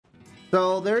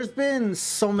So there's been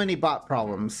so many bot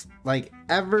problems, like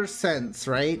ever since,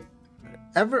 right?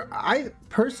 I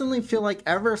personally feel like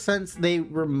ever since they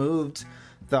removed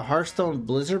the Hearthstone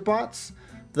Blizzard bots,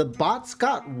 the bots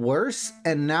got worse,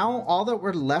 and now all that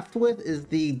we're left with is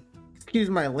the, excuse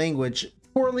my language,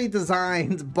 poorly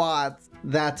designed bots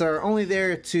that are only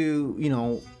there to, you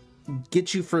know,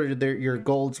 get you for your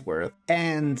gold's worth.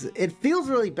 And it feels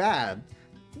really bad.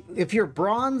 If you're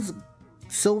bronze,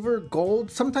 silver, gold,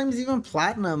 sometimes even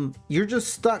platinum, you're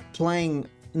just stuck playing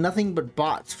nothing but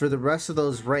bots for the rest of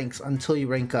those ranks until you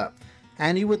rank up.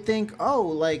 And you would think, oh,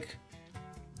 like,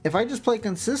 if I just play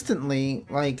consistently,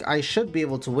 like, I should be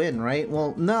able to win, right?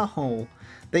 Well, no.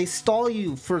 They stall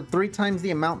you for 3 times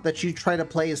the amount that you try to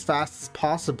play as fast as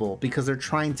possible because they're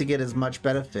trying to get as much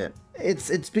benefit.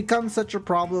 It's become such a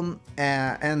problem,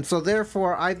 and so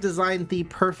therefore I've designed the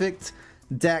perfect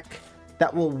deck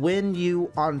that will win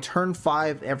you on turn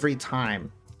 5 every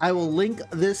time. I will link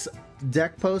this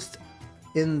deck post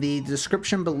in the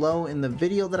description below in the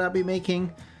video that I'll be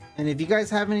making. And if you guys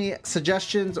have any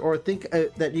suggestions or think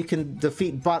that you can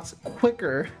defeat bots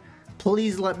quicker,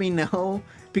 please let me know,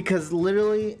 because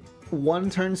literally 1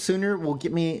 turn sooner will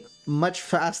get me much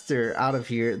faster out of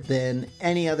here than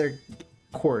any other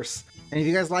course. And if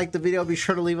you guys liked the video, be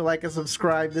sure to leave a like and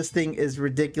subscribe. This thing is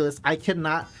ridiculous. I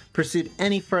cannot proceed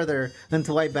any further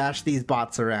until I bash these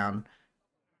bots around.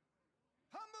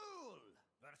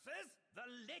 Versus the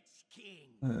Lich King.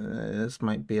 This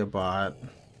might be a bot.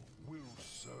 Will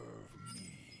serve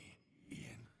me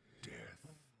in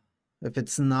death. If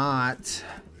it's not,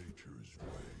 Nature's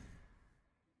way.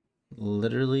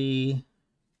 literally,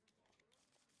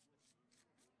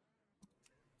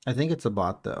 I think it's a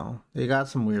bot though. They got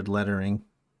some weird lettering.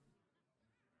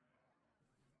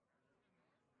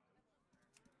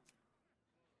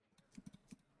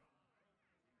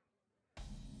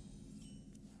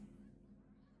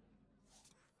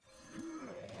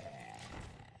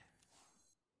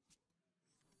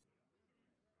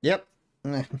 Yep.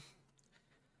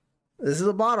 This is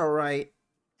a bot, all right.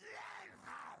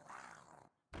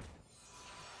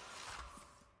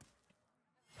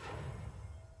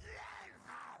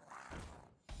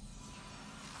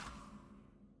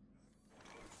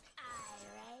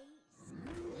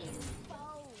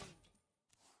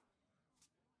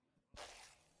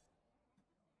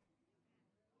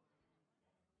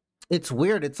 It's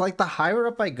weird. It's like the higher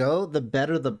up I go, the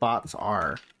better the bots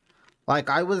are. Like,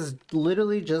 I was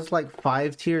literally just like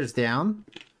 5 tiers down.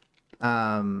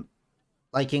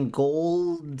 Like in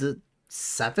gold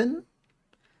 7.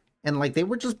 And like they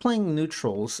were just playing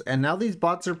neutrals. And now these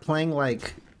bots are playing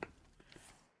like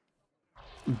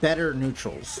better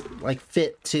neutrals. Like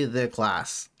fit to the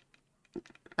class.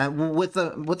 And with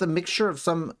a mixture of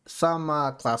some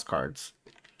class cards.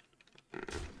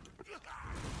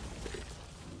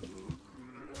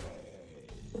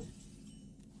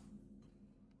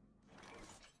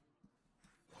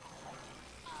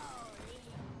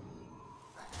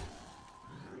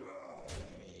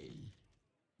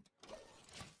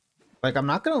 Like, I'm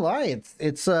not gonna lie,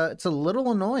 it's a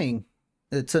little annoying.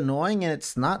 It's annoying, and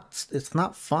it's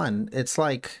not fun. It's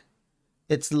like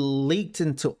it's leaked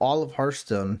into all of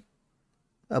Hearthstone.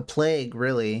 A plague,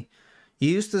 really.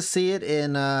 You used to see it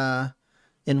in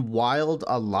Wild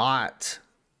a lot.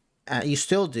 You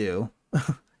still do.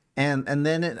 and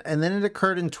then it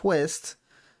occurred in Twist,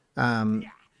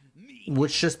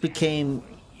 which just became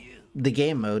the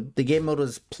game mode. The game mode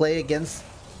was play against,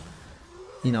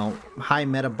 you know, high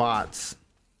meta bots.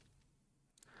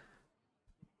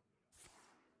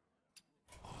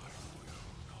 I will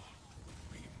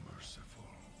not be merciful.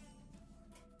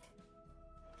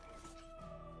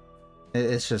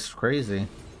 It's just crazy.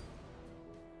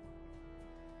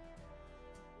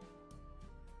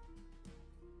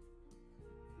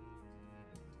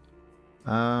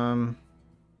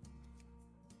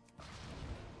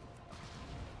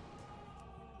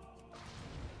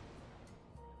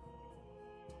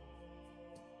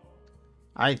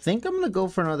 I think I'm gonna go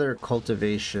for another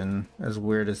cultivation, as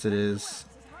weird as it is.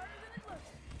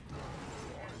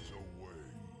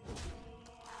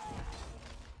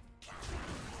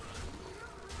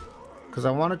 Because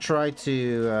I want to try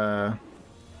to,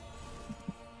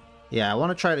 yeah, I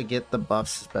want to try to get the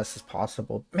buffs as best as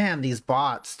possible. Man, these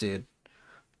bots, dude.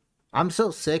 I'm so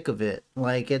sick of it.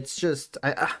 Like, it's just,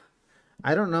 I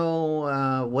don't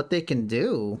know what they can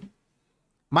do.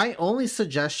 My only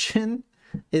suggestion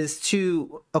is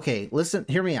to, okay, listen,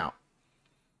 hear me out.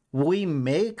 We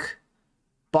make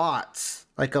bots,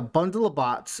 like a bundle of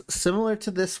bots similar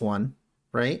to this one,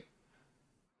 right?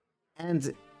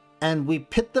 And we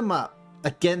pit them up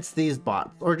against these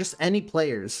bots, or just any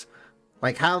players,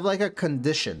 Like, have like a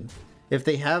condition. If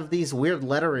they have these weird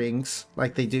letterings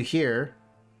like they do here,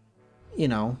 you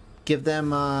know, give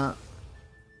them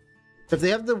if they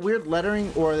have the weird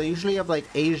lettering, or they usually have like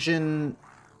Asian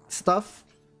stuff,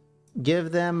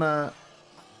 give them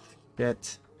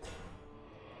shit.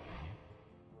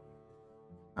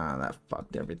 Ah, that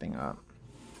fucked everything up.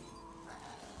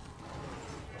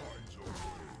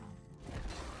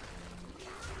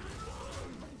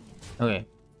 Okay.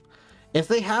 If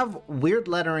they have weird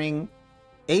lettering,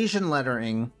 Asian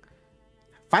lettering,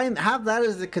 have that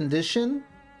as a condition,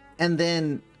 and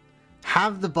then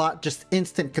have the bot just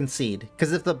instant concede.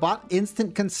 Because if the bot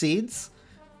instant concedes,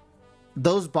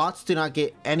 those bots do not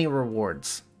get any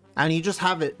rewards. And you just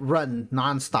have it run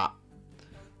non-stop.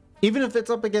 Even if it's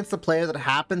up against a player that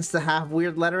happens to have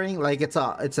weird lettering, like it's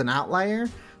an outlier,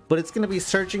 but it's gonna be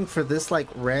searching for this like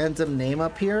random name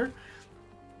up here,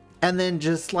 and then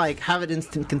just like have it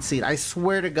instant concede. I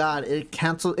swear to God,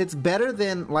 it's better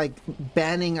than like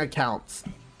banning accounts.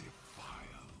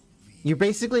 You're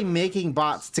basically making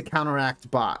bots to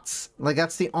counteract bots. Like,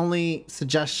 that's the only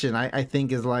suggestion I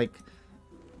think is like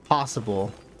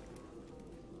possible.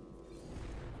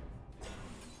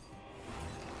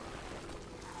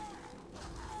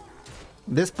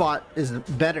 This bot is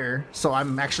better, so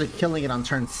I'm actually killing it on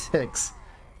turn 6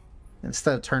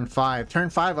 instead of turn 5. Turn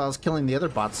 5, I was killing the other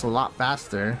bots a lot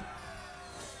faster.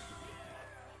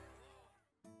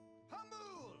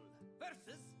 Hamul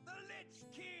versus the Lich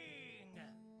King.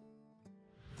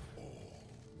 All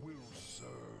will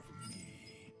serve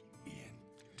me in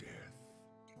death.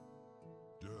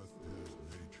 Death is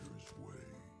nature's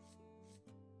way.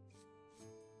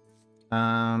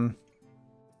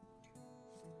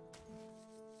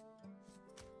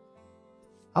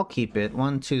 I'll keep it.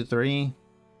 1, 2, 3.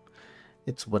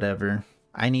 It's whatever.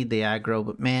 I need the aggro,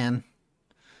 but man.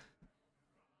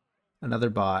 Another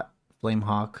bot.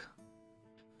 Flamehawk.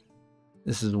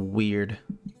 This is weird.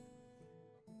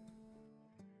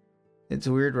 It's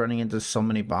weird running into so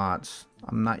many bots.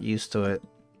 I'm not used to it.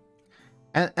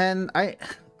 And I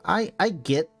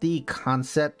get the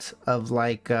concept of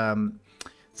like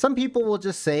some people will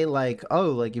just say like,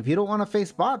 oh, like if you don't want to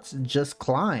face bots, just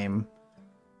climb.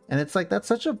 And it's like, that's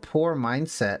such a poor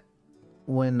mindset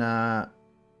when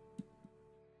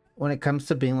it comes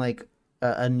to being like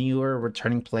a newer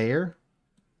returning player.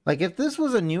 Like, if this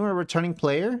was a newer returning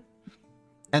player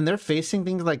and they're facing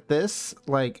things like this,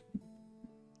 like,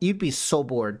 you'd be so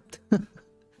bored.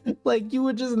 Like, you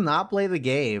would just not play the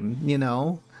game, you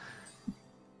know?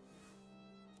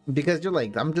 Because you're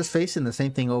like, I'm just facing the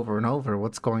same thing over and over.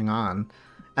 What's going on?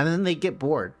 And then they get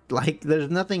bored. Like,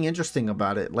 there's nothing interesting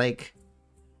about it. Like,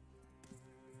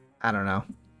 I don't know.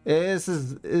 It's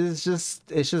just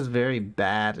very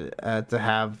bad to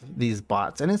have these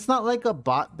bots. And it's not like a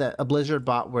Blizzard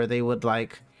bot where they would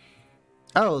like,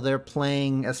 oh, they're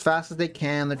playing as fast as they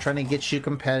can, they're trying to get you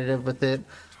competitive with it.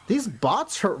 These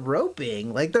bots are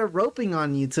roping. Like, they're roping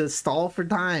on you to stall for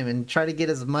time and try to get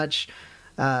as much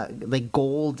like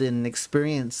gold and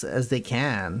experience as they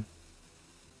can.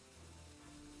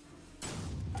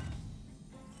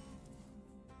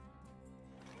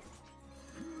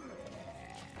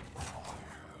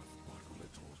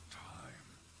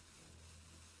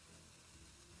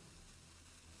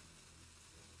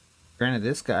 Granted,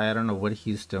 this guy, I don't know what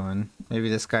he's doing. Maybe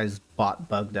this guy's bot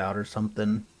bugged out or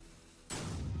something.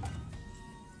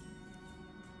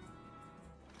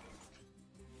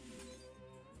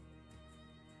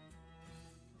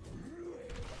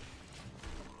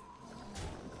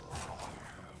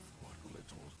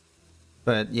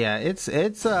 But yeah, it's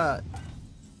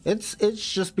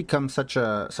just become such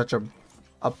a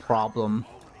problem.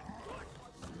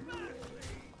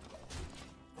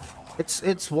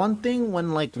 It's one thing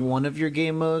when like one of your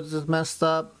game modes is messed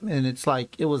up and it's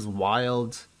like it was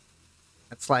wild.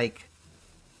 It's like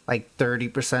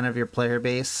 30% of your player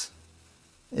base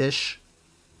ish.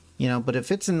 You know, but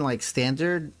if it's in like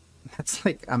standard, that's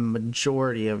like a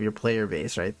majority of your player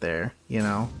base right there, you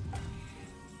know.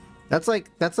 That's like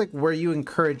where you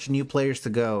encourage new players to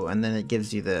go, and then it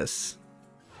gives you this.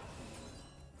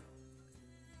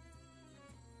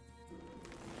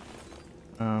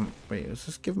 Wait, does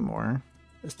this give more?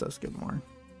 This does give more.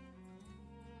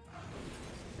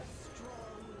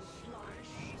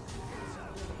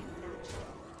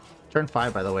 Turn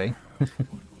 5, by the way.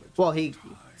 Well,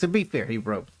 to be fair, he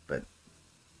roped, but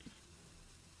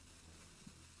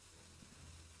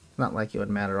not like it would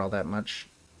matter all that much.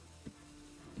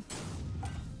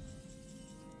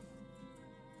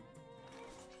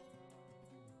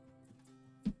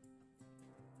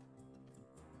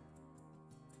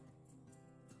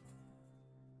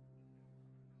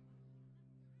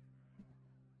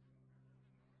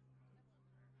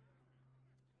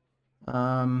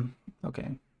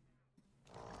 Okay.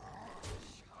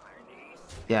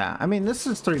 Yeah, I mean, this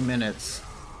is 3 minutes.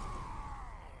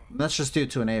 That's just due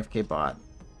to an AFK bot.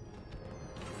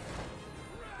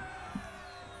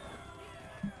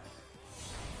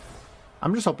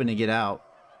 I'm just hoping to get out.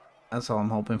 That's all I'm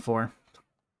hoping for.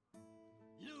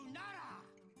 Lunara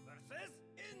versus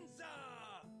Inza.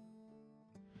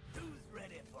 Who's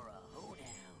ready for a hoedown?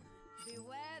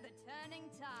 Beware the turning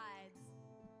tides.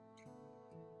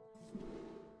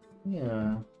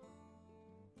 Yeah.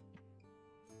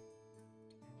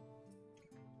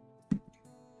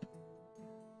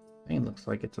 I think it looks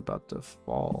like it's about to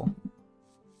fall.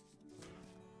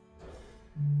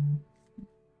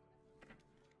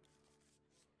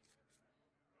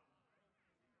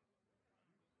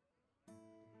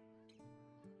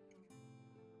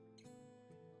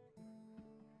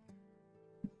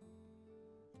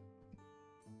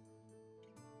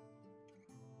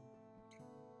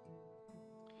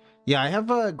 Yeah, I have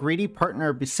a greedy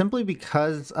partner simply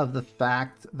because of the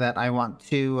fact that I want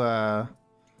to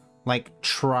like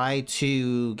try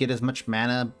to get as much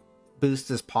mana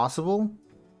boost as possible.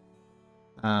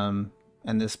 And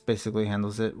this basically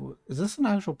handles it. Is this an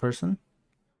actual person?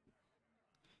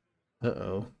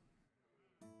 Uh-oh.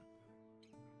 I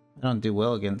don't do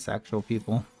well against actual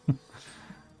people.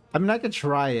 I mean, I could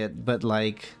try it, but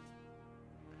like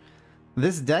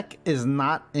this deck is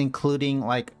not including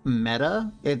like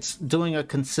meta. It's doing a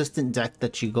consistent deck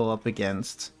that you go up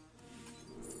against.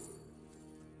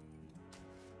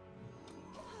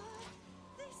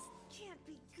 This can't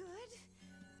be good.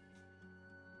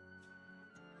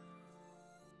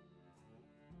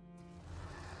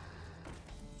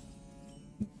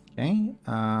 Okay,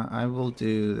 I will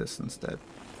do this instead.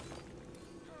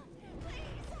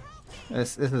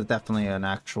 This is definitely an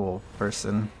actual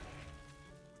person.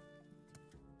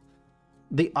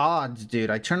 The odds, dude.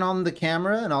 I turn on the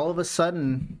camera and all of a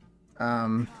sudden,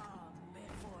 you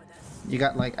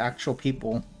got like actual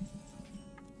people.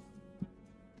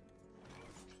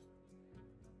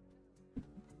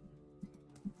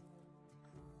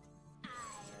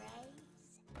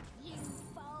 You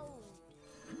fold.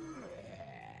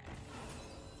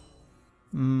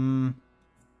 Please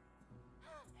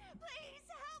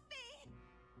help me.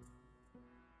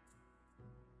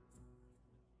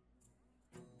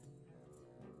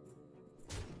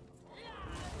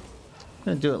 I'm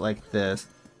gonna do it like this.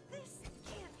 This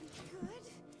can't be good.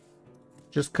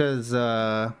 Just cause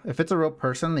if it's a real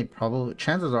person, they probably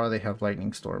chances are they have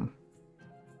lightning storm.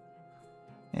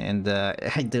 And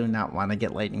I do not want to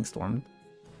get lightning stormed.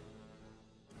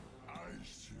 I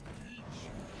should eat you.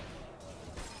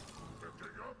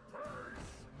 Picking up pace.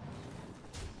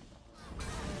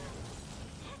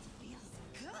 That feels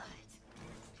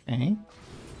good. Okay.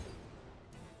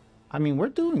 I mean, we're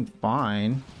doing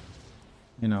fine.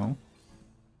 You know.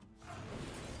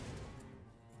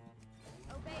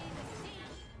 Obey the sea.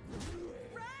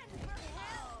 Run for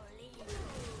hell.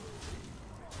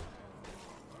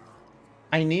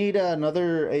 I need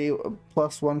another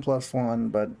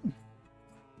 +1/+1, but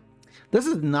this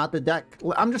is not the deck.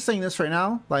 I'm just saying this right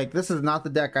now. Like, this is not the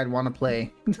deck I'd want to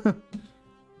play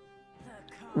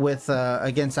with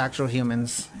against actual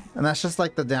humans, and that's just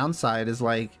like the downside. Is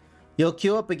like you'll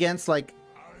queue up against like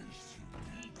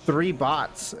 3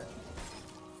 bots,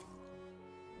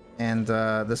 and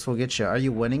this will get you. Are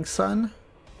you winning, son?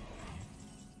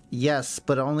 Yes,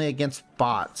 but only against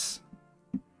bots.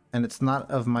 And it's not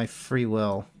of my free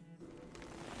will.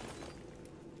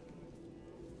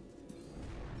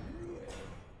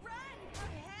 Run for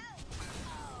hell.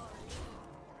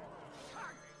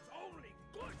 Target's only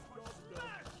good for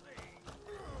smashing.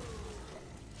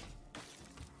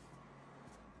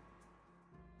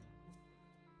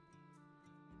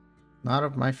 Not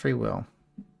of my free will.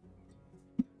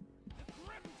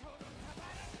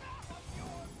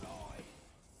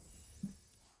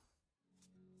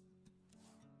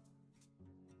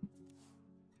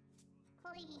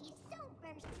 Please don't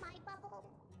burst my bubble.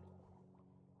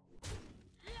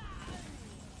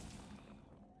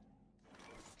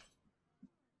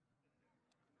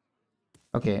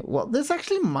 Okay, well, this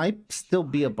actually might still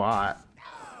be a bot.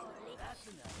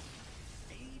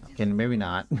 Okay, maybe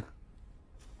not.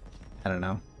 I don't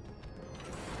know.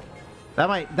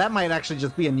 That might actually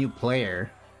just be a new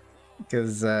player.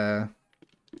 Because Hamul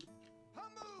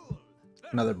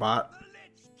another bot. the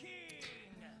Lich King.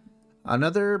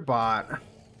 Another bot.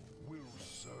 Will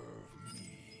serve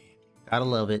me. Gotta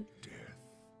love it. Death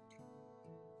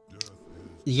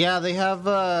is Yeah, they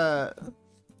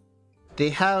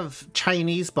have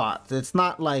Chinese bots. It's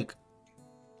not like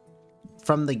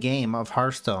from the game of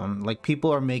Hearthstone. Like,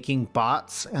 people are making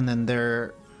bots and then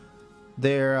they're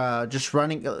They're just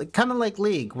running, kind of like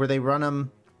League, where they run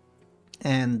them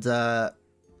and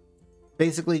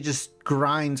basically just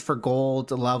grind for gold,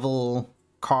 level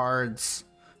cards,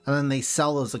 and then they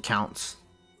sell those accounts.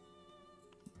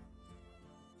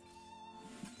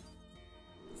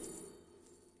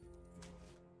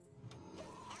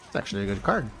 It's actually a good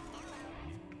card.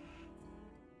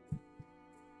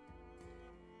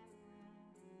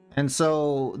 And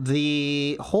so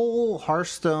the whole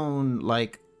Hearthstone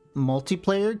like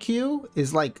multiplayer queue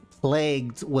is like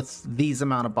plagued with these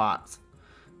amount of bots.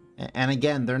 And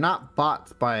again, they're not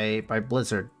bots by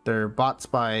Blizzard. They're bots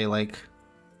by like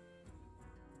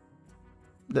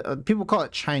people call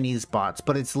it Chinese bots,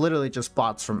 but it's literally just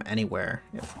bots from anywhere.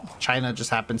 If China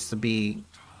just happens to be,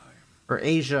 or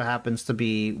Asia happens to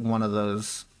be one of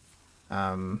those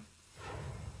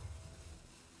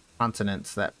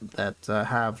continents that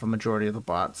have a majority of the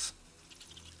bots.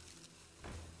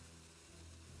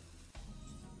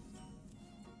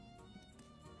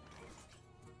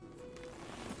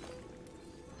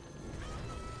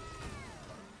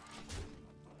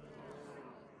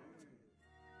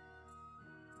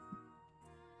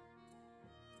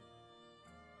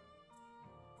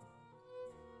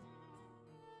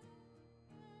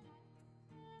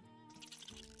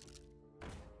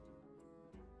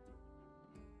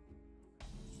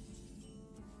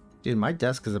 Dude, my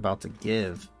desk is about to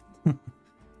give.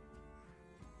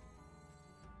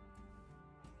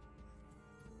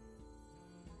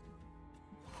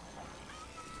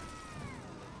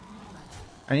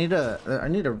 I need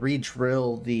to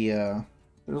re-drill the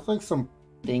there's like some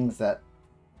things that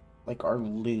like are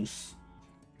loose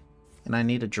and I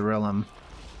need to drill them.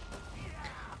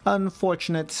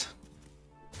 Unfortunate.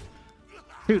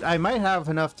 Dude, I might have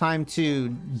enough time to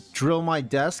drill my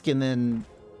desk and then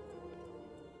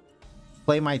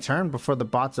play my turn before the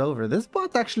bot's over. This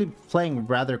bot's actually playing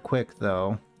rather quick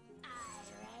though.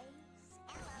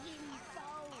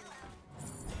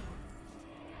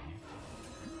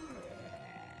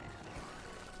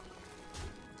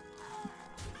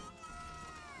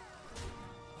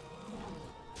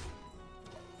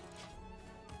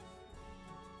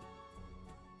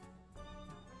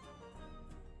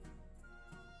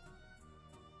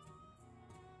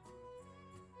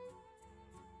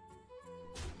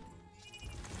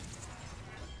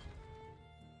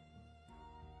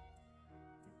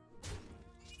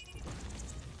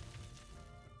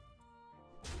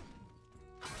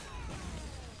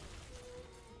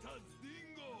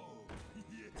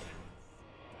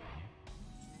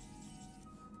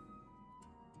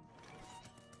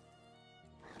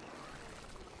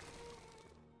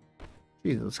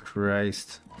 Jesus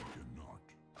Christ.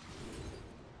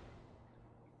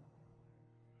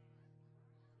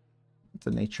 It's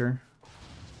a nature.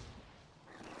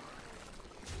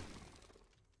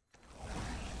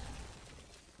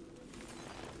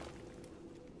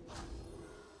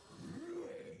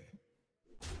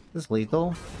 Is this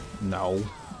lethal? No.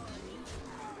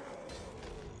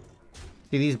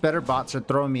 See, these better bots are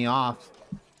throwing me off,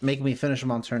 making me finish them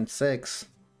on turn 6.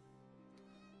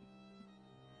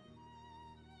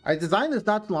 I designed this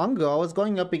not too long ago. I was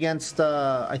going up against,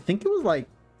 I think it was like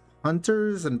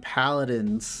Hunters and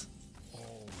Paladins.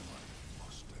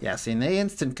 Yeah, see, and they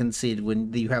instant concede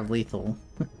when you have lethal.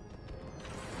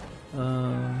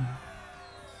 I'm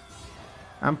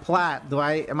plat.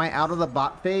 Am I out of the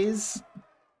bot phase?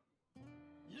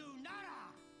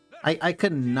 I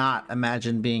could not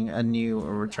imagine being a new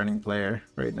or returning player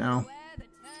right now.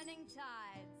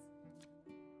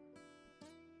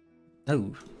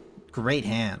 Oh, great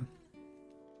hand.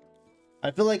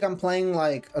 I feel like I'm playing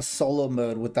like a solo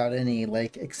mode without any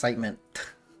like excitement.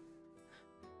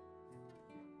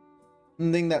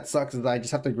 The thing that sucks is I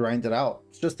just have to grind it out.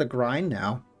 It's just a grind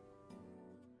now.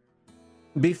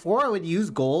 Before I would use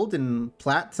gold and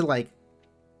plat to like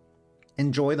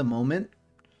enjoy the moment.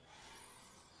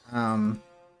 But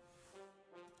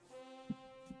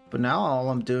now all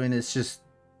I'm doing is just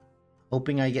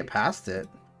hoping I get past it.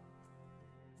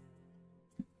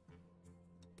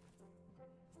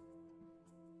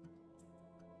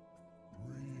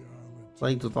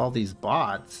 Plagued with all these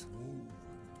bots.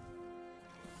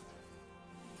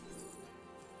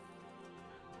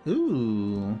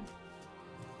 Ooh.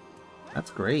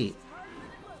 That's great.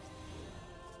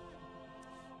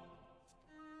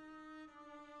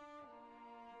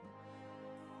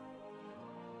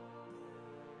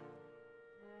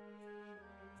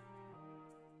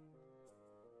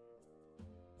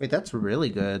 Wait, that's really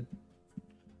good.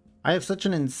 I have such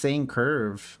an insane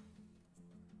curve.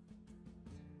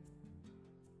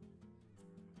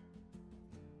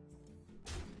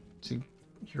 See,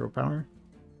 hero power.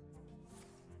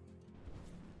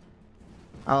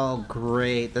 Oh,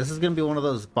 great. This is gonna be one of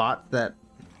those bots that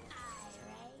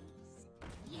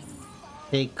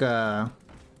take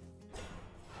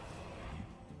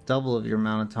double of your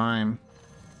amount of time.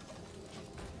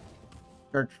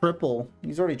 Or triple.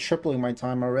 He's already tripling my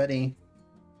time already.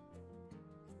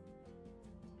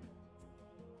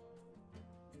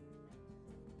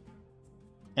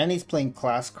 And he's playing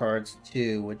class cards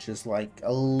too, which is like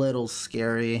a little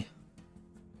scary.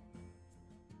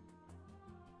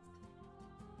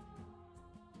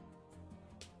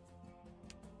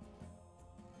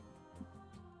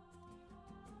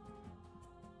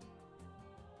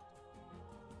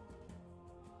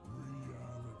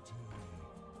 Reality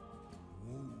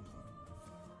woven.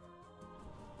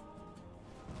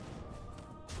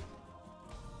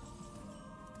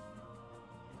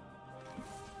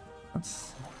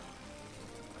 That's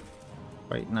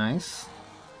quite nice.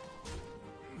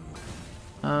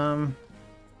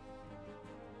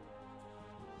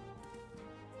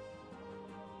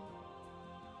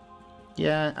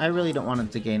 Yeah, I really don't want him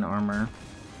to gain armor.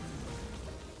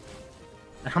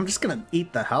 I'm just gonna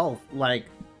eat the health. Like,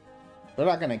 they're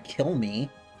not gonna kill me.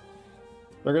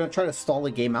 They're gonna try to stall the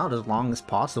game out as long as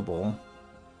possible.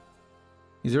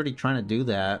 He's already trying to do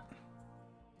that.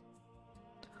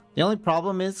 The only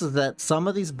problem is that some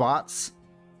of these bots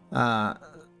are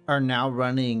now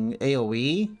running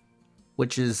AoE,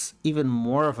 which is even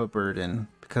more of a burden.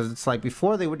 Because it's like,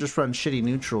 before they would just run shitty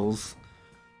neutrals.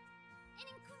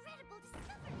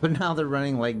 But now they're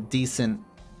running like decent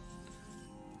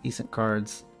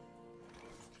cards.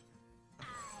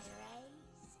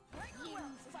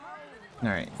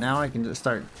 Alright, now I can just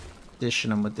start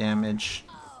dishing them with damage.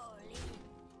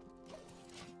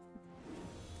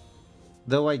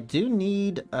 Though I do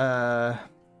need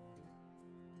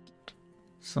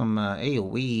some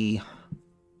AoE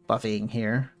buffing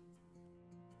here.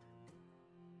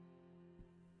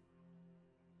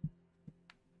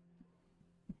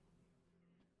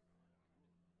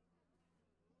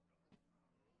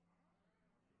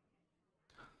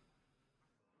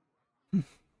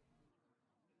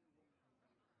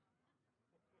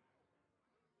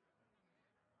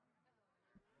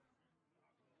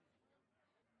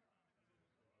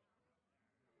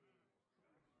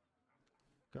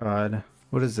 God,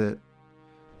 what is it?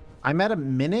 I'm at a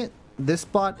minute. This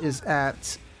bot is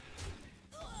at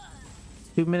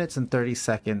 2 minutes and 30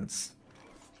 seconds.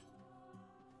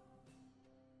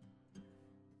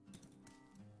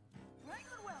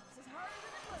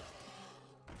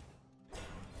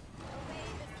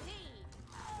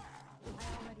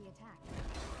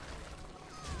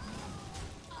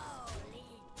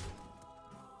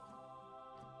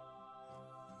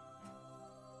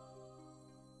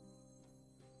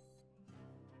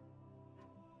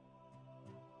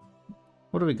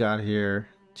 What do we got here?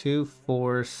 2,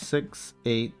 4, 6,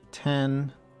 8,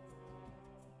 10,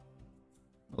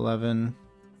 11,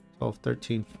 12,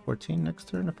 13, 14 next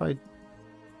turn if I...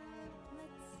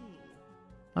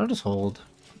 I'll just hold.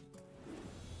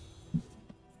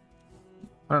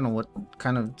 I don't know what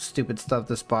kind of stupid stuff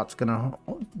this bot's gonna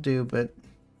do, but...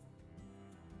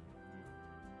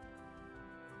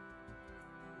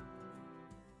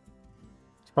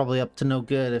 it's probably up to no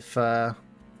good if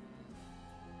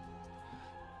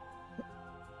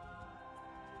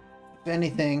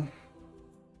anything.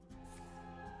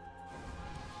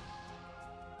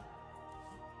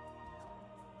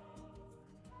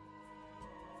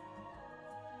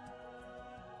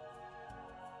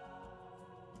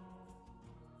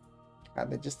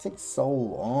 God, they just take so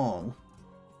long.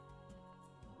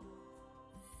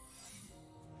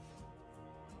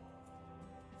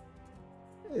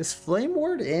 Is Flame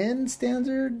Ward in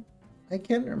Standard? I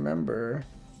can't remember.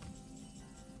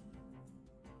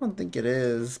 I don't think it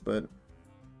is, but...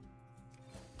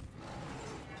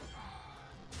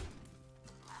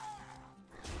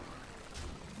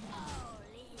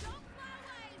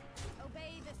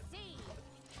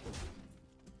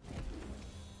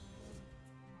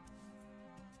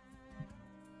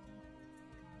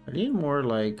 I need more,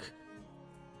 like,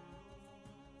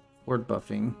 word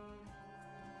buffing.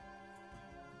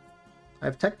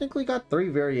 I've technically got 3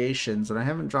 variations, and I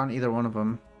haven't drawn either one of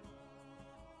them.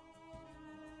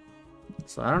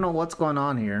 So I don't know what's going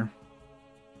on here.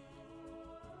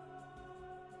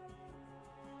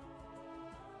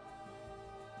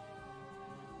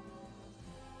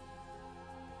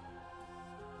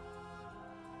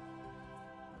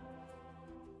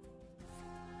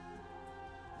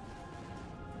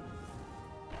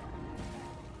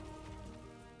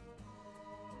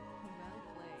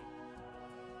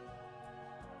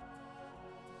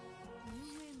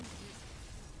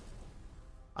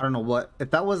 I don't know what,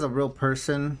 if that was a real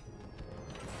person,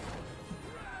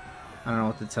 I don't know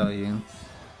what to tell you.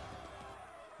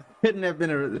 Couldn't have been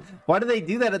a. Why do they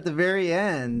do that at the very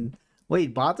end?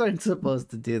 Wait, bots aren't supposed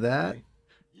to do that.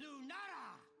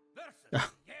 Lunara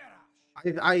versus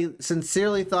Garrosh. I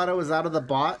sincerely thought I was out of the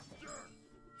bot.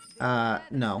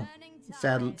 No.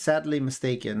 Sadly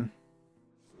mistaken.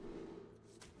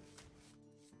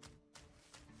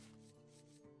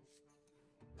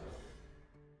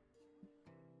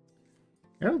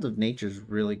 Herald of Nature's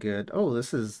really good. Oh,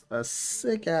 this is a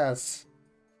sick ass.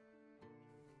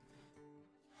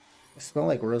 It smells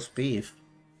like roast beef.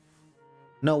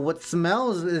 No, what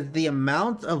smells is the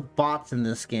amount of bots in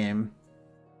this game.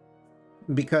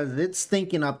 Because it's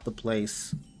stinking up the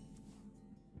place.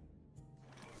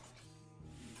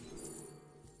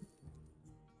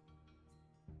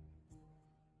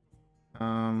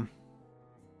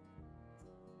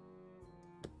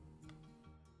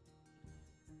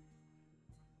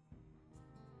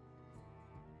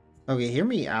 Okay, hear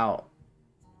me out.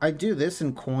 I do this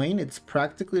in coin, it's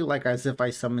practically like as if I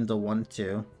summoned a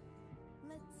 1/2.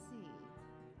 Let's see.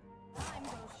 Time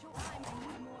goes short. I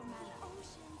need more mana.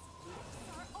 Oceans,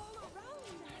 gifts are all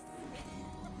around us.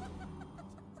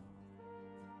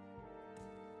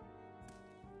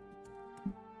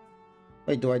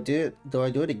 Wait, do I do it? Do I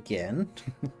do it again?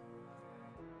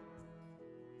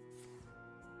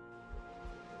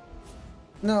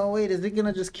 No, wait, is it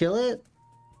gonna just kill it?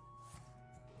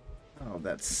 Oh,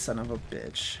 that son of a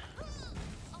bitch.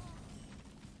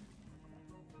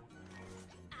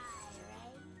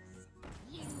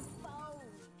 You bold.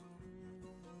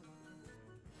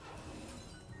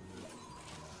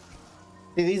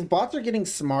 See, these bots are getting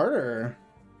smarter.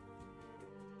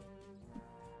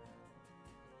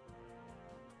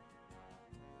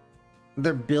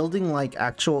 They're building like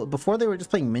actual. Before they were just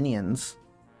playing minions.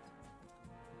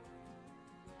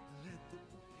 Let the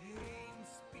pain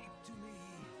speak to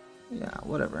me. Yeah,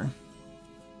 whatever.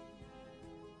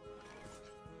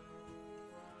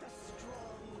 The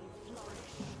strong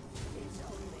flourish is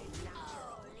only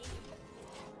natural.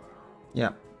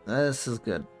 Yeah, this is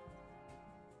good.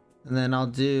 And then I'll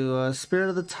do Spirit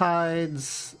of the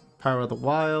Tides, Power of the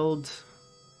Wild.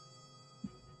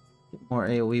 Get more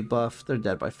AoE buff. They're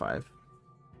dead by 5.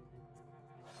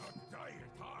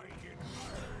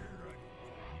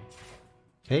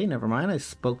 Okay, never mind. I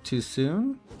spoke too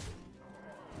soon.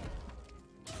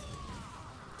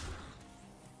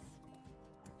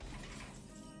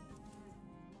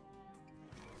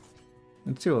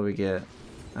 Let's see what we get,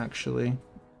 actually.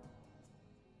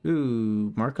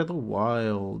 Ooh, Mark of the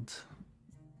Wild.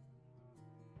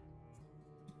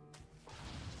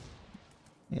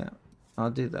 Yeah, I'll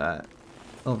do that.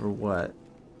 Over what?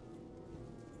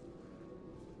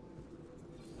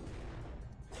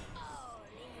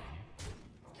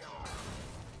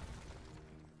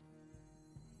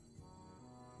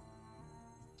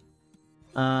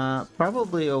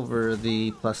 Probably over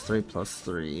the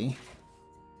 +3/+3.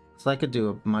 So I could do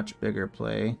a much bigger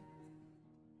play.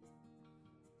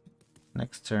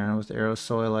 Next turn with Arrow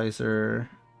Soilizer.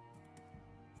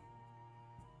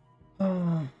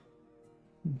 Oh,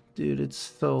 dude, it's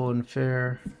so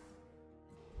unfair.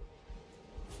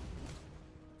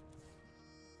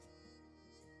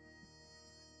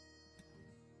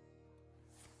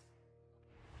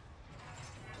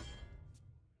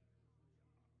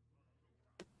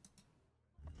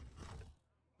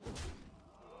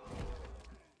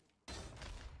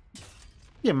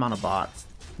 The amount of bots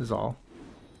is all.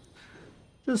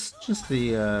 Just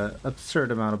the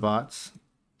absurd amount of bots.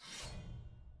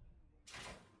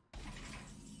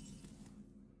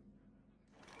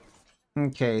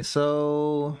 Okay,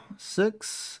 so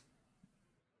 6,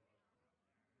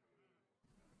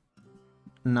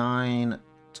 9,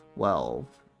 12.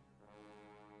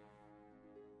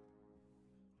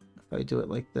 If I do it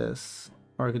like this,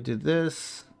 or I could do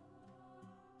this,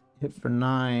 hit for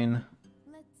 9.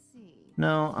 Let's see.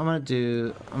 No, I'm gonna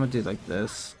do like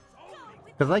this.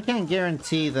 Because I can't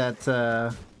guarantee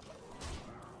that,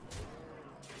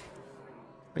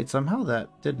 wait, somehow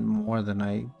that did more than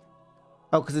I...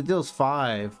 Oh, because it deals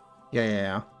 5.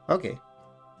 Yeah. Okay.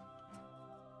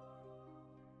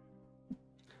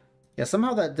 Yeah,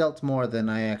 somehow that dealt more than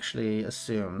I actually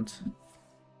assumed.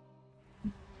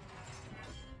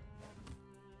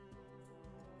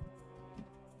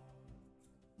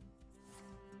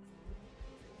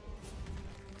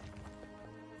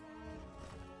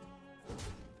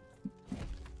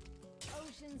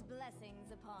 Ocean's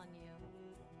blessings upon you.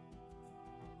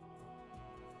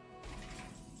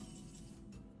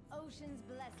 Ocean's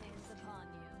blessings upon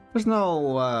you. There's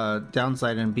no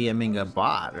downside in BMing a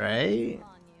bot, right?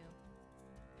 Upon you.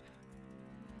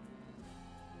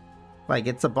 Like,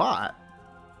 it's a bot.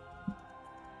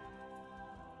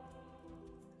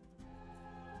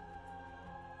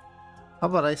 How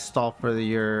about I stall for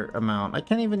your amount? I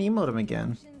can't even emote him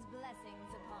again. Ocean's blessings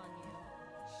upon you.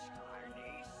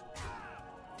 Shiny scab.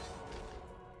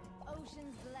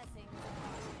 Ocean's blessings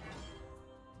upon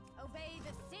you. Obey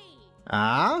the sea.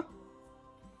 Ah?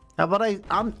 How about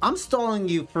I'm stalling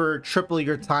you for triple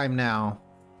your time now.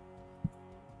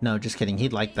 No, just kidding.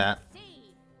 He'd like that.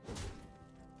 Sea.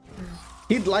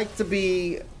 He'd like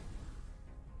to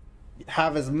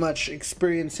have as much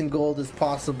experience in gold as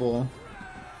possible.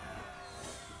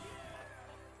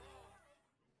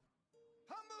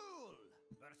 Hamul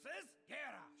versus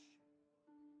Garrosh.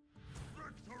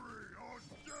 Victory on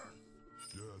death!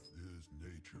 Death is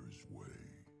nature's way.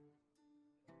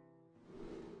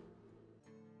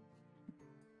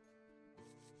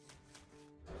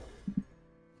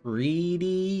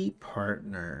 Greedy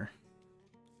partner.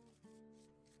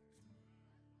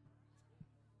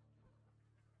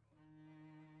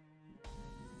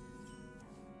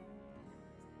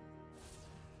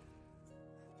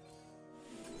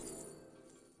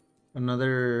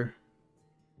 Another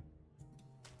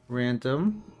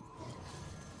random,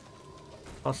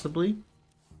 possibly.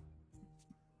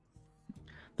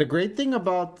 The great thing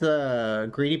about the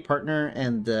greedy partner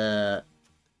and the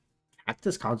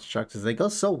cactus construct is they go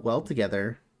so well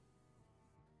together.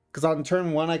 Because on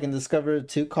turn 1 I can discover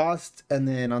 2 cost, and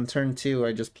then on turn 2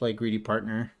 I just play greedy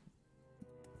partner.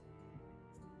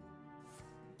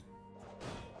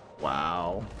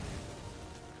 Wow.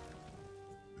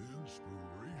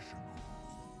 Inspirational.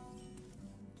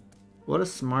 What a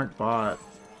smart bot.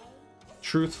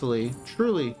 Truthfully,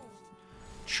 truly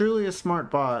a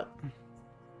smart bot.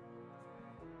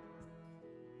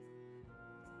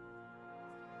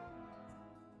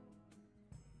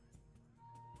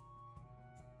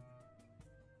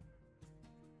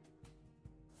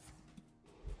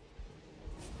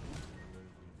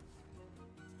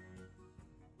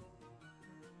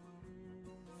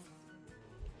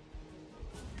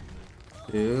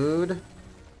 Dude.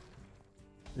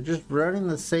 They're just running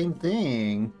the same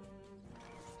thing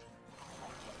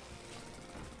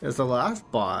as the last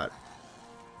bot.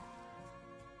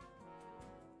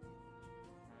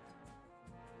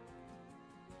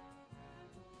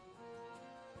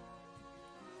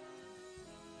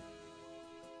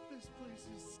 This place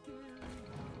is scary.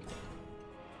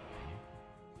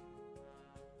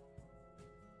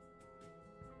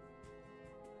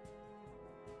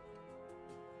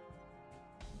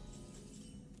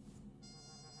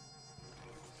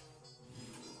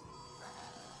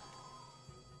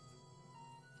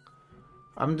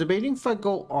 I'm debating if I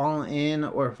go all in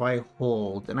or if I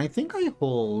hold, and I think I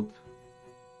hold.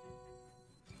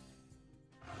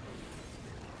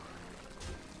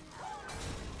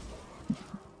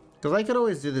 Because I could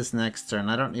always do this next turn.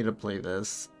 I don't need to play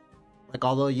this. Like,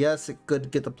 although, yes, it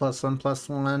could get the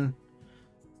 +1/+1.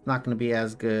 It's not going to be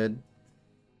as good.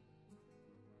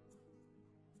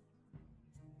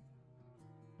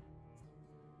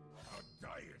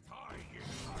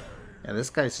 Yeah,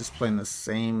 this guy's just playing the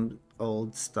same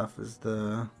old stuff as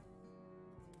the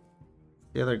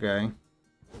other guy.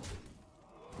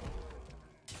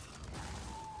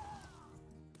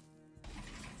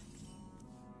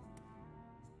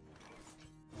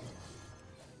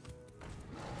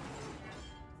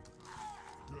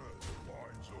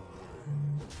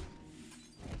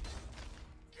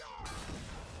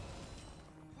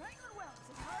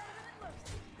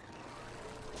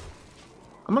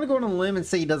 I'm gonna go on a limb and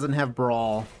say he doesn't have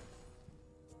Brawl.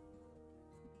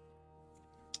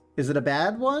 Is it a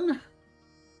bad one?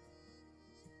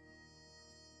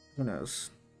 Who knows?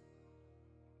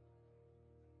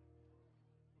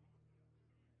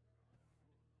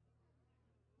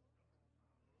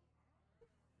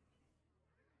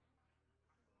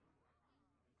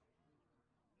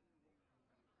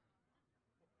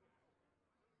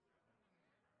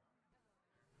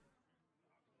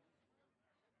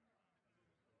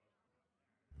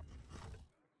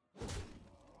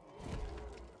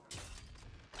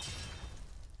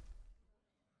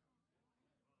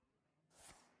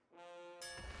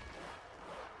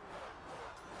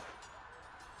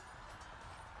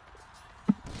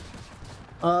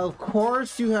 Of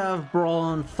course you have Brawl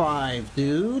on 5,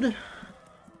 dude.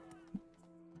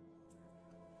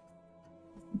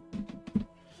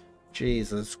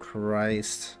 Jesus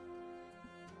Christ.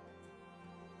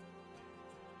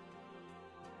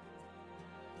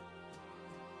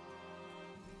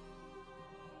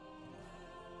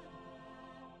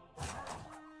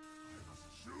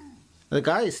 The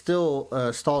guy is still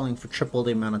stalling for triple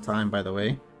the amount of time, by the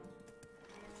way.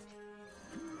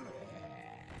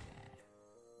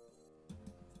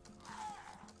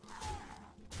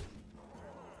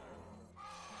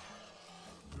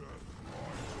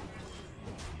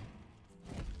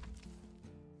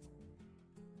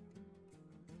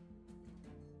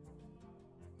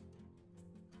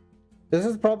 This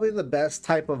is probably the best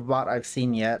type of bot I've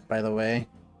seen yet, by the way.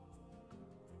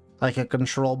 Like a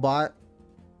control bot.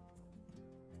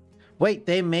 Wait,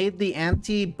 they made the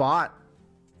anti-bot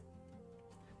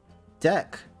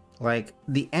deck. Like,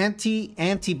 the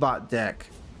anti-bot deck.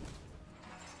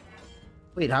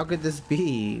 Wait, how could this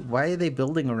be? Why are they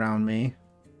building around me?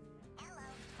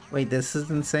 Wait, this is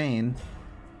insane.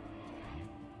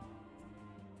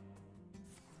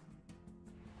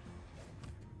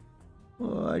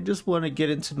 Oh, I just want to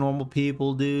get into normal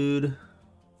people, dude.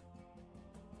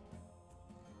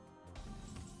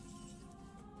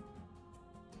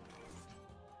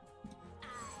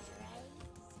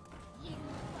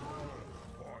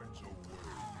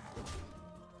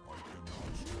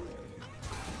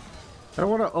 I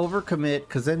don't want to overcommit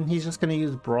because then he's just going to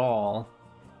use Brawl.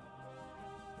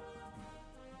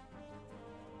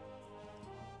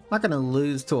 I'm not going to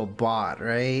lose to a bot,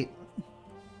 right?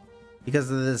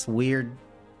 Because of this weird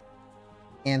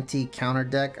anti-counter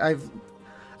deck. I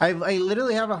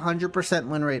literally have 100%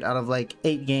 win rate out of like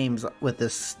 8 games with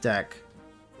this deck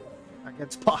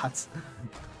against bots.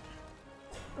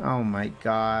 Oh my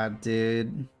god,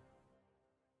 dude.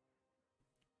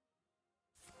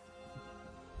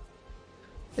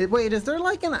 Wait, is there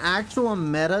like an actual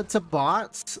meta to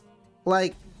bots?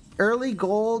 Like, early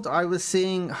gold, I was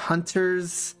seeing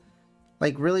hunters,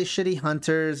 like really shitty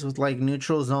hunters with like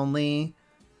neutrals only.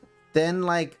 Then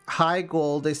like high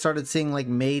gold, they started seeing like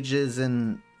mages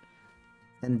and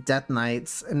death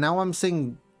knights. And now I'm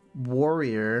seeing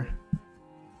warrior.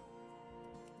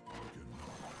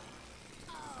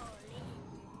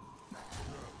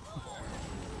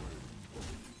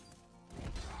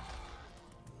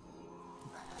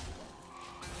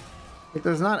 Like,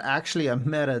 there's not actually a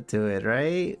meta to it,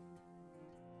 right?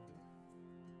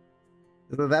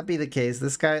 Would that be the case?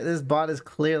 This bot is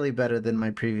clearly better than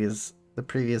the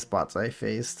previous bots I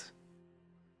faced.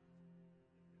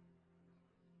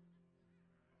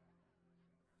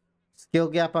 Skill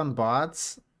gap on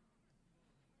bots?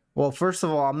 Well, first of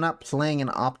all, I'm not playing an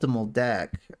optimal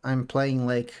deck. I'm playing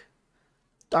like...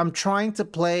 I'm trying to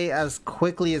play as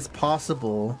quickly as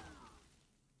possible.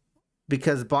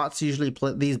 Because bots usually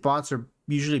play... These bots are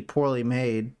usually poorly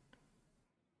made.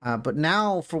 But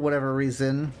now, for whatever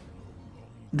reason...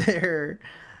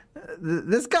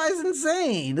 This guy's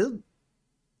insane. This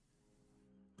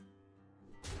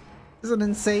is an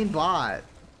insane bot.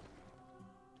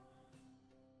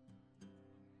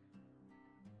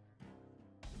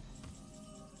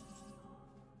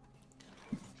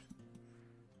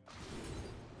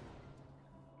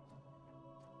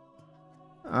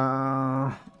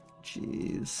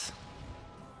 Jeez.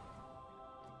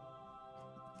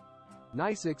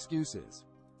 Nice excuses.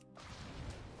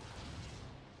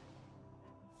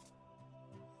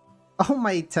 Oh,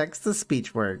 my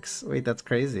text-to-speech works. Wait, that's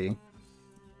crazy.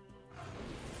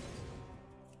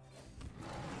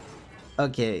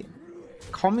 Okay.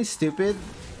 Call me stupid,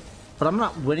 but I'm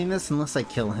not winning this unless I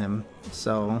kill him.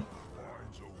 So...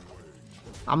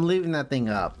 I'm leaving that thing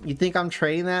up. You think I'm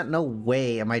trading that? No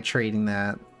way am I trading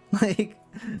that. Like...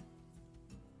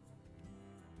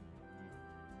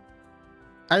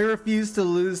 I refuse to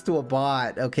lose to a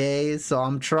bot, okay? So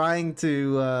I'm trying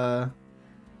to,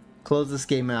 close this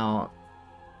game out.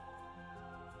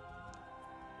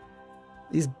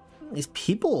 These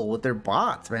people with their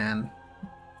bots, man.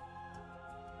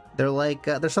 They're like,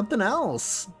 there's something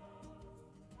else.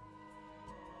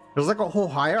 There's like a whole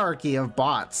hierarchy of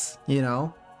bots, you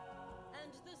know? And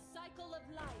the cycle of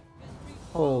life is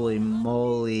Holy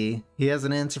moly. He has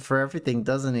an answer for everything,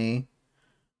 doesn't he?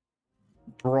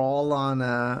 Brawl on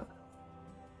a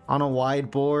wide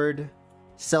board.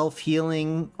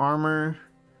 Self-healing armor.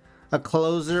 A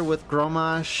closer with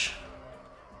Gromash.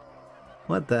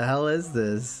 What the hell is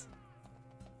this?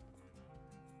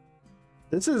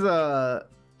 This is a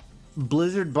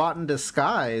Blizzard bot in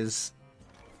disguise.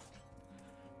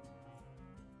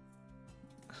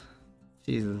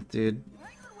 Jesus, dude.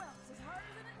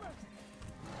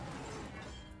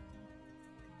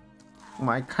 Well,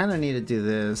 I kind of need to do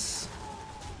this.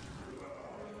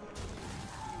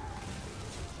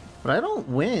 But I don't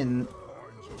win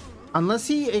unless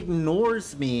he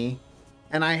ignores me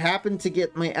and I happen to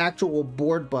get my actual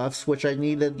board buffs, which I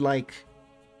needed like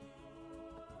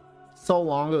so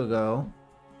long ago.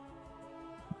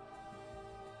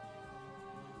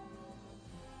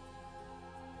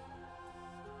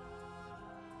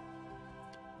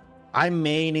 I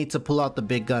may need to pull out the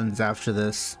big guns after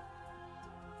this.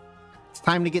 It's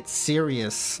time to get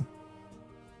serious.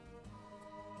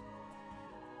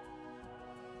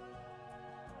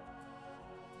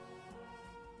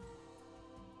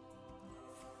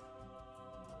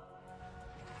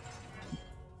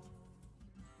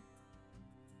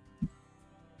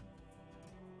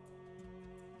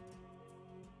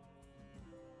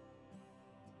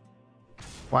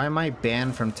 Why am I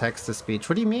banned from text-to-speech?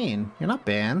 What do you mean? You're not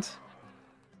banned.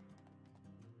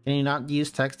 Can you not use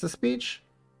text-to-speech?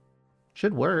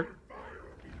 Should work.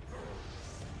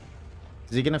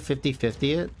 Is he gonna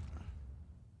 50-50 it?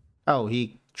 Oh,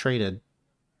 he traded.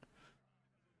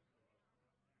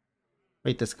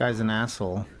 Wait, this guy's an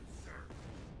asshole.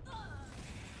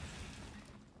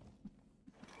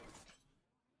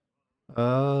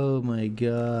 Oh my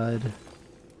god.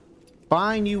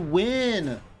 Fine, you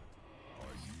win!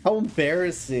 How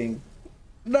embarrassing.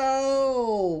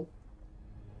 No!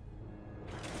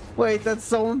 Wait, that's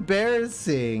so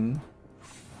embarrassing.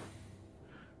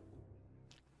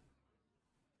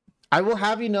 I will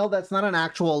have you know that's not an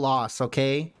actual loss,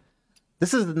 okay?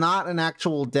 This is not an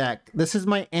actual deck. This is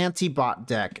my anti-bot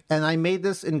deck, and I made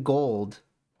this in gold.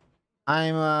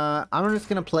 I'm just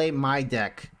gonna play my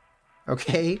deck,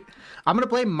 okay? I'm gonna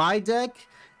play my deck,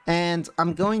 and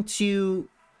I'm going to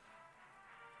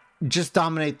just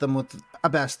dominate them with a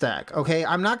best deck, okay?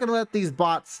 I'm not gonna let these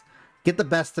bots get the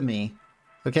best of me,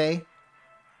 okay?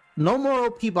 No more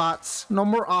OP bots, no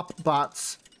more op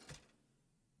bots.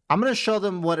 I'm gonna show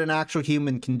them what an actual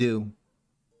human can do.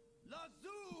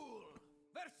 Lazul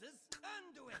versus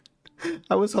Anduin.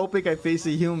 I was hoping I face a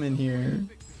human here.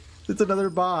 It's another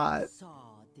bot. Saw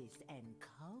this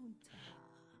encounter.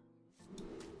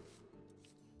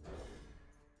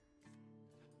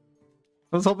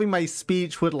 I was hoping my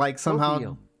speech would like somehow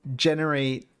Tokyo.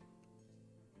 generate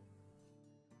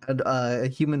a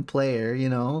human player, you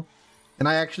know? And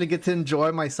I actually get to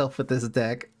enjoy myself with this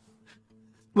deck.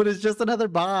 But it's just another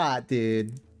bot,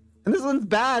 dude. And this one's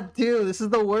bad too. This is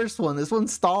the worst one. This one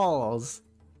stalls.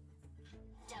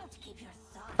 Don't keep your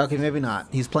thoughts. Okay, maybe not.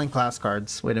 He's playing class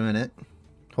cards. Wait a minute.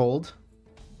 Hold.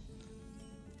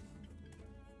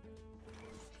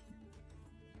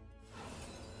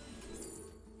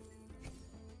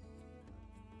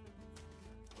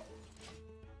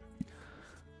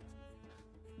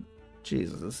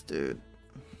 Jesus, dude.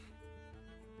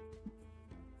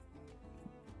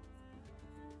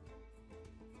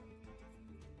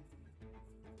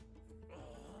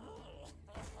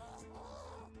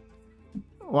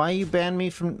 Why you banned me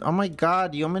from... Oh my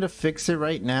god, you want me to fix it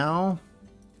right now?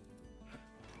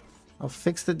 I'll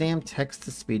fix the damn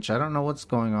text-to-speech. I don't know what's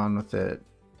going on with it.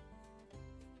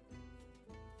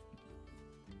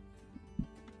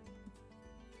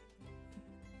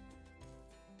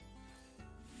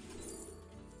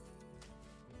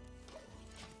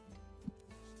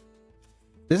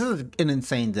 This is an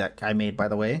insane deck I made, by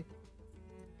the way.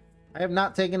 I have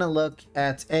not taken a look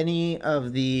at any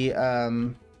of the,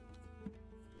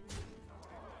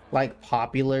 like,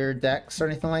 popular decks or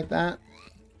anything like that.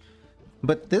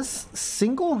 But this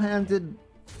single-handed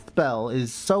spell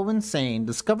is so insane.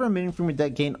 Discover a minion from your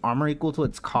deck, gain armor equal to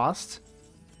its cost.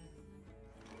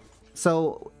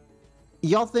 So,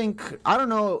 y'all think... I don't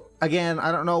know, again,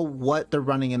 I don't know what they're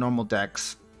running in normal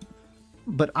decks.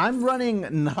 But I'm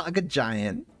running Naga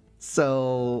Giant,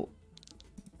 so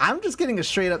I'm just getting a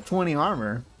straight up 20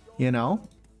 armor, you know?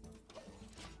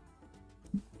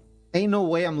 Ain't no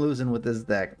way I'm losing with this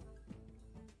deck.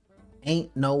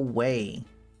 Ain't no way.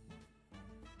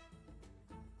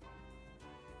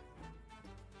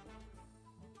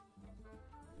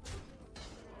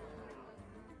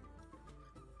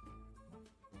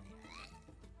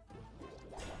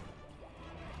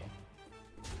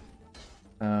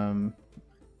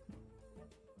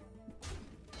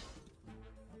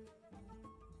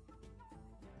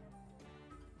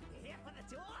 Here for the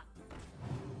tour.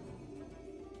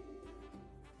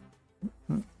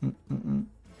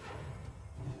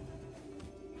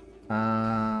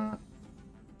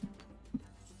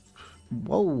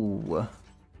 Whoa.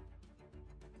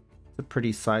 It's a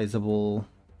pretty sizable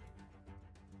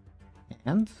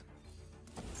hand.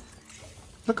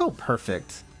 Look how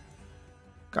perfect.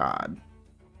 God.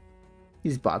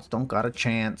 These bots don't got a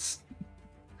chance.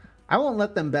 I won't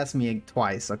let them best me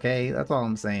twice, okay? That's all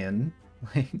I'm saying.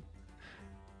 Like,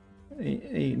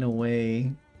 ain't no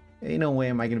way. Ain't no way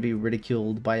am I gonna be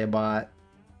ridiculed by a bot.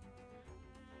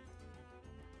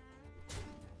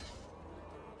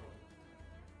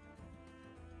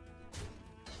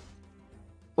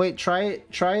 Wait, try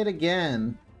it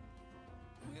again.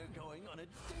 We're going on a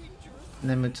dangerous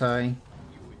Nemutai.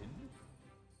 you win.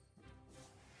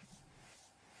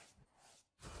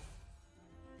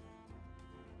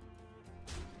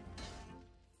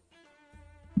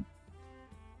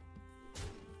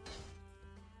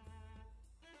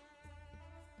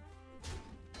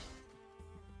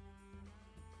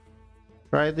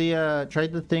 Try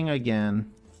the thing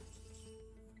again.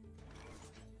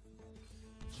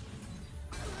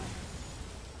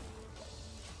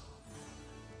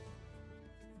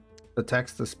 The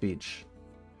text to speech.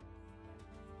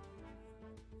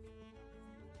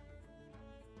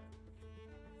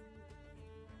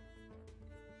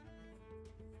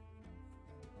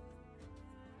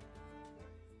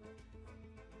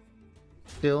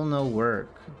 Still no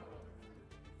work.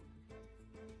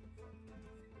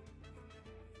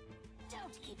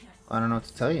 I don't know what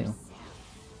to tell you.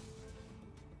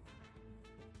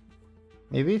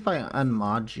 Maybe if I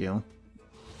unmod you.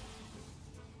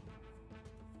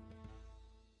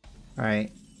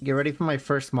 Alright, get ready for my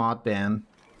first mod ban.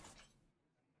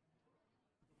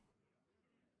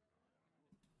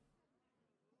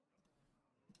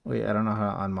 Wait, I don't know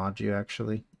how to unmod you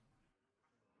actually.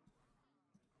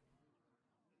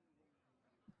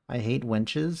 I hate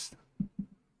winches.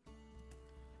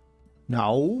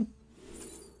 No.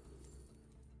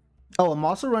 Oh, I'm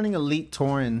also running Elite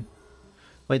Tauren.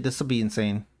 Wait, this will be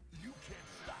insane.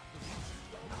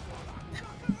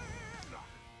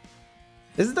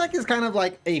 This deck is kind of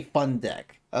like a fun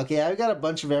deck. Okay, I've got a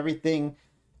bunch of everything.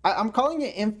 I'm calling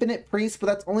it Infinite Priest, but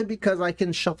that's only because I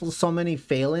can shuffle so many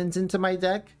Phalins into my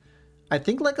deck. I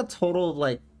think like a total of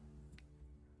like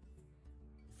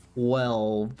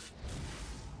 12.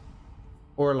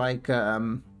 Or like, I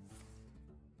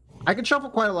can shuffle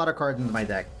quite a lot of cards into my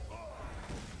deck.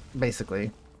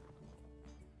 Basically.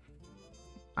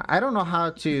 I don't know how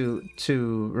to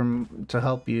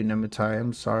help you, Nematai.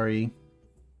 I'm sorry.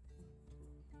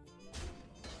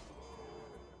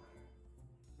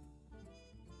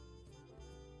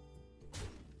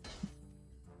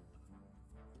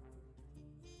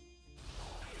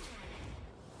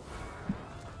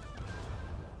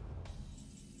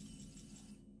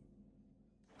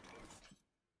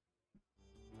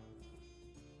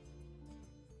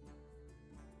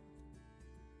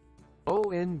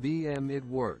 ONVM, it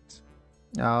worked.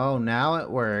 Oh, now it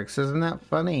works. Isn't that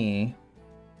funny?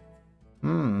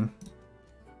 Hmm.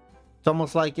 It's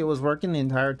almost like it was working the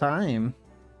entire time.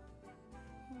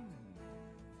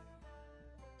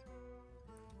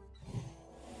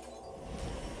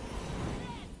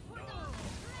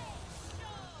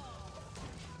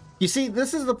 You see,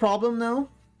 this is the problem though.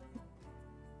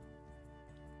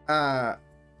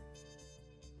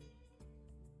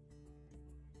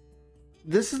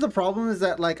 This is the problem, is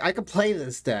that like I could play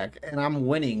this deck and I'm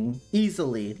winning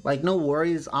easily, like no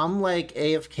worries. I'm like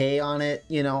AFK on it,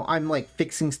 you know. I'm like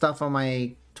fixing stuff on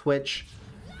my Twitch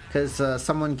because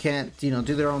someone can't, you know,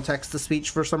 do their own text to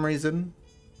speech for some reason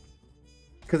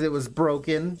because it was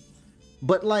broken.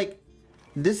 But like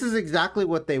this is exactly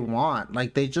what they want.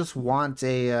 Like they just want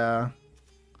a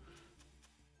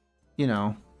you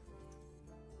know,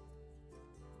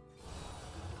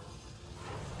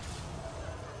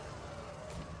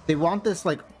 they want this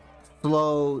like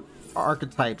slow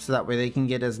archetype so that way they can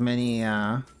get as many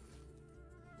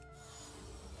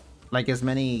like as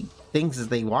many things as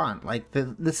they want. Like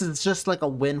this is just like a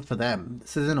win for them.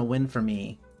 This isn't a win for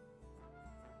me.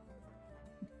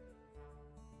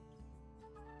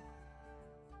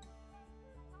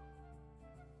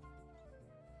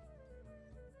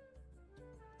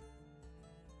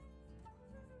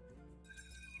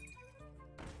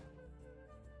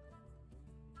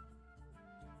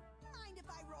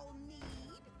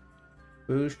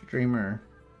 Boost streamer.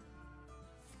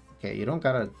 Okay, you don't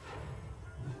gotta.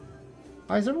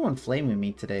 Why is everyone flaming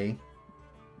me today?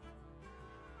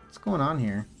 What's going on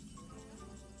here?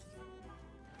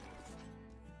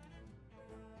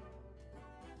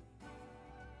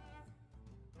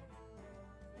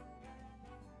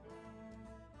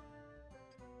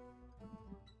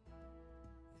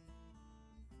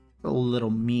 A little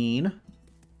mean.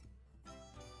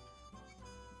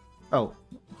 Oh,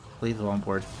 lethal on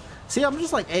board. See, I'm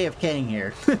just like AFKing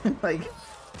here. Like,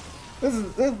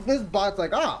 this bot's like,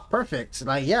 oh, perfect.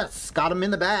 Like, yes, got him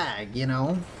in the bag, you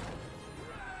know.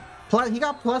 Plus, he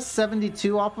got plus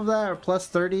 72 off of that, or plus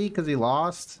 30 because he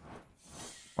lost.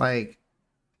 Like,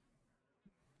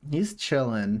 he's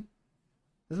chilling.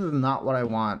 This is not what I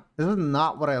want. This is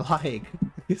not what I like.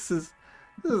 This is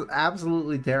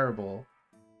absolutely terrible.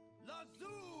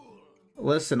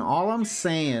 Listen, all I'm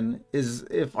saying is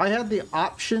if I had the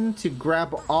option to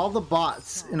grab all the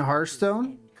bots in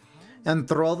Hearthstone and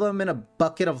throw them in a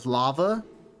bucket of lava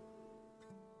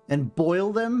and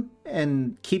boil them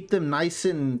and keep them nice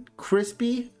and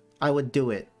crispy, I would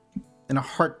do it. In a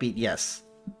heartbeat, yes.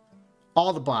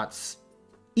 All the bots.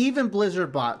 Even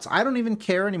Blizzard bots. I don't even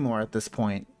care anymore at this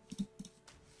point.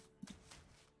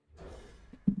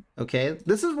 Okay?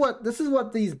 This is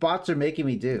what these bots are making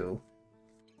me do.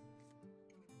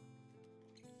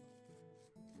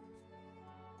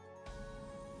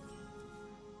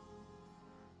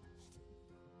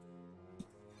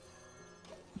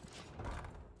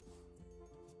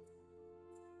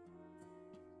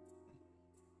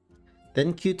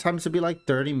 Then queue times would be like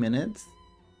 30 minutes.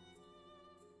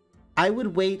 I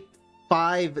would wait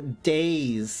 5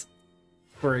 days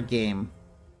for a game.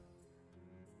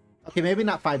 Okay, maybe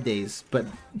not 5 days, but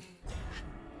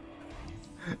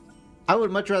I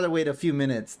would much rather wait a few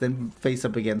minutes than face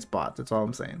up against bots. That's all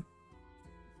I'm saying.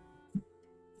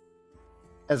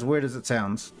 As weird as it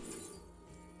sounds.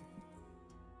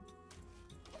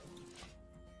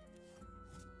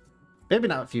 Maybe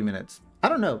not a few minutes. I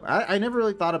don't know. I never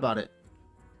really thought about it.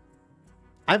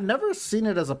 I've never seen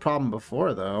it as a problem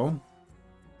before, though.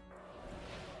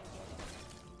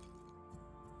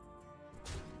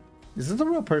 Is this a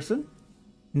real person?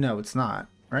 No, it's not,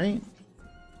 right?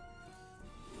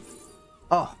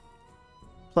 Oh.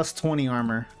 Plus 20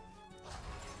 armor.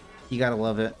 You gotta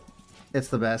love it. It's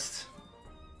the best.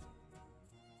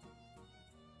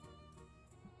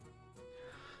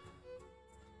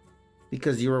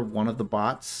 Because you were one of the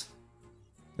bots?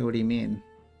 What do you mean?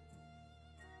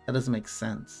 That doesn't make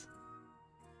sense.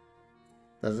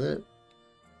 Does it?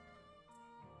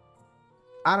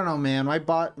 I don't know, man.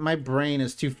 My brain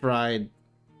is too fried.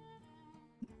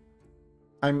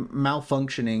 I'm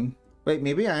malfunctioning. Wait,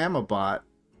 maybe I am a bot.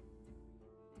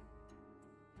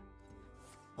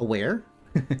 Aware?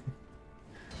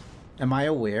 Am I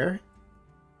aware?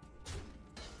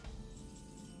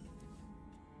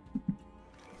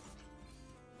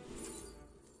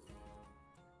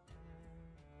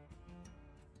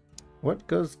 What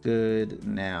goes good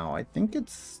now? I think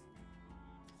it's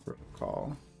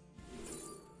protocol.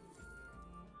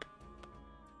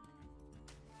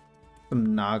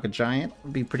 Some Naga Giant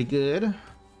would be pretty good.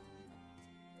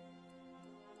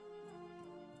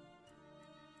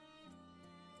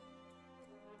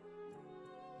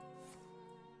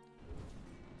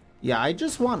 Yeah, I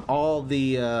just want all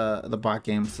the bot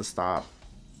games to stop.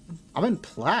 I'm in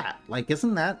plat. Like,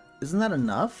 isn't that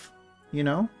enough? You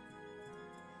know?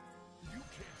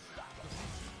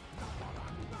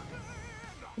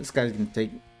 This guy's gonna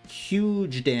take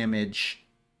huge damage.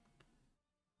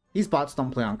 These bots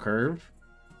don't play on curve.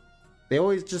 They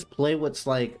always just play what's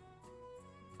like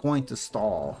going to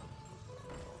stall.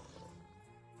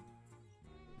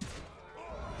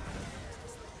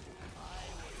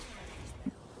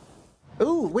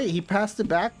 Ooh, wait, he passed it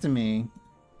back to me.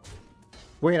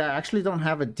 Wait, I actually don't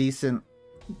have a decent...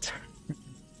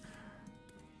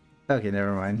 Okay,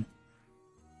 never mind.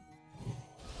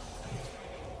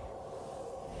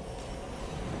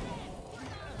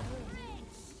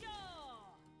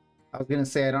 I was gonna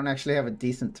say I don't actually have a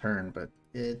decent turn, but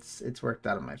it's worked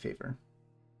out in my favor.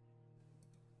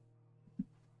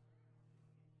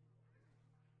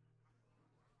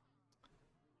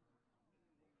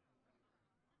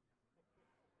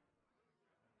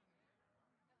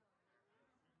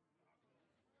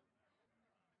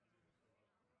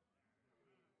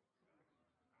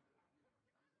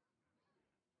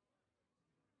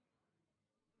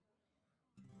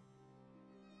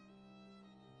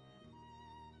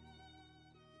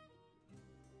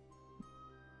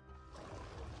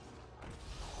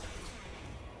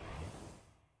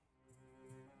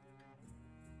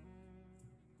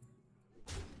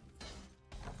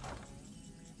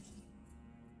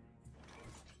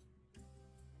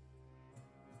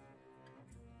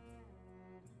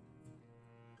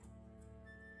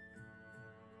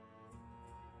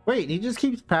 Wait, he just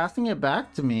keeps passing it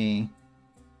back to me.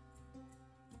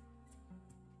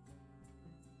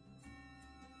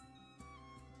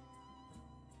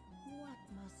 What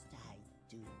must I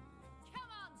do? Come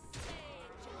on stage!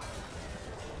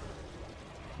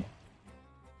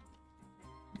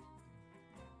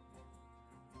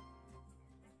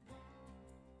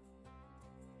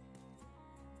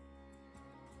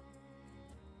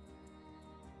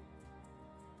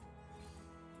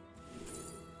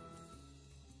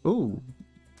 Ooh.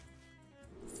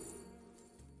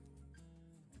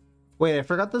 Wait, I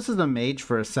forgot this is a mage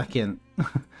for a second.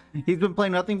 He's been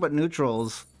playing nothing but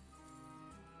neutrals.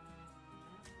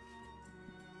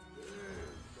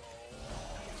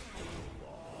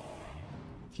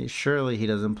 Okay, surely he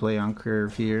doesn't play on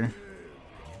curve here.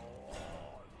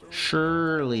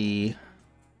 Surely.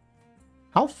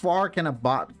 How far can a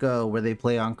bot go where they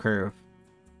play on curve?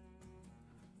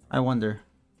 I wonder.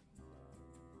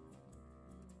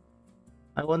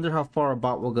 I wonder how far a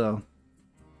bot will go.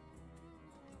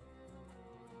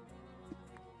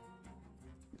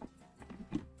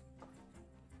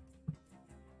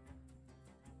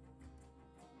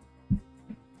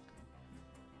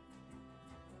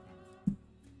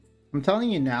 I'm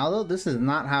telling you now, though, this is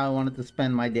not how I wanted to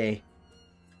spend my day.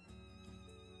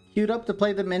 Queued up to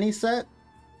play the mini set.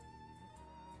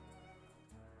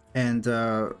 And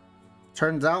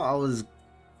turns out I was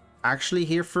actually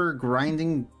here for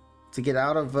grinding to get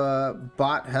out of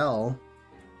bot hell.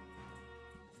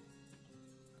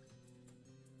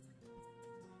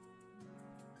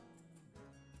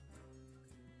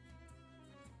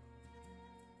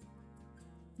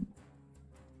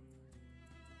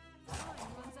 Time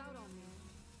runs out on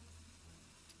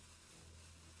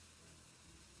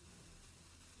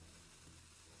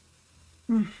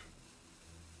me.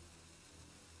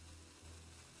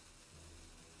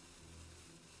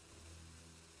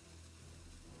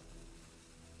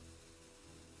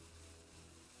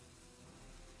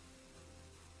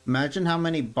 Imagine how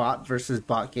many bot versus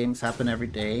bot games happen every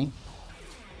day.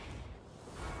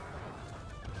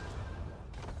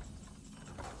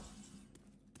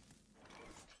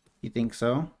 You think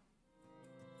so?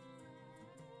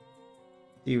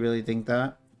 Do you really think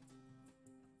that?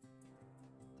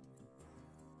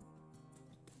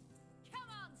 Come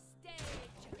on, stage.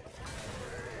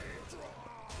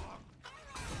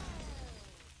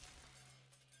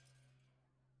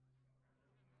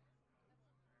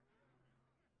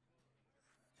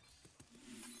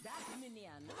 That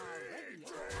minion already.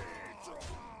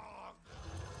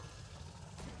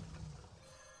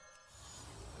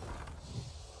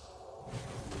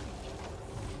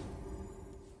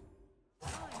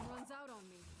 Time runs out on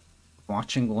me.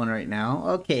 Watching one right now?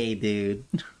 Okay, dude.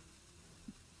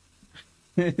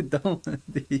 Don't. Kind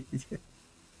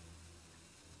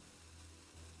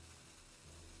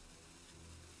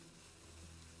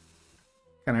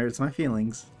of hurts my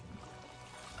feelings.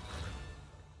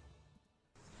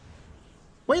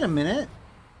 Wait a minute.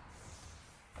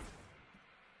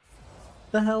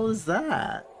 The hell is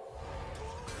that?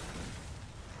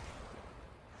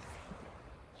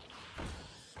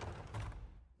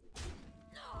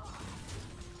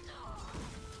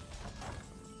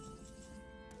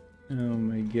 Oh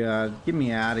my god, get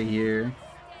me out of here.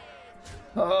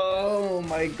 Oh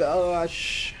my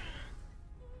gosh.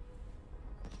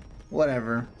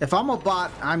 Whatever. If I'm a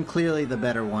bot, I'm clearly the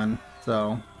better one.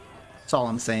 So, that's all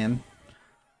I'm saying.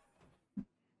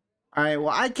 Alright,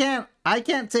 well I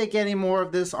can't take any more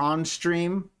of this on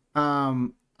stream.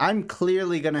 I'm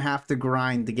clearly gonna have to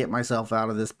grind to get myself out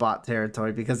of this bot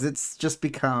territory because it's just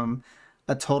become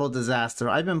a total disaster.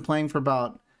 I've been playing for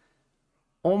about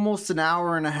almost an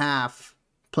hour and a half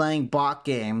playing bot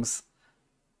games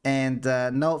and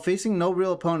facing no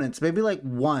real opponents. Maybe like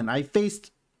one. I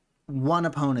faced one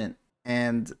opponent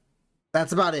and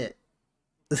that's about it.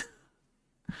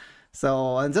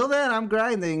 So until then, I'm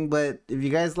grinding, but if you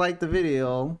guys like the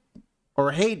video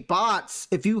or hate bots,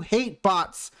 if you hate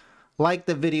bots, like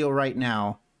the video right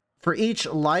now. For each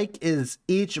like is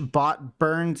each bot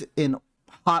burned in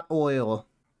hot oil.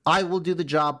 I will do the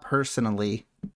job personally.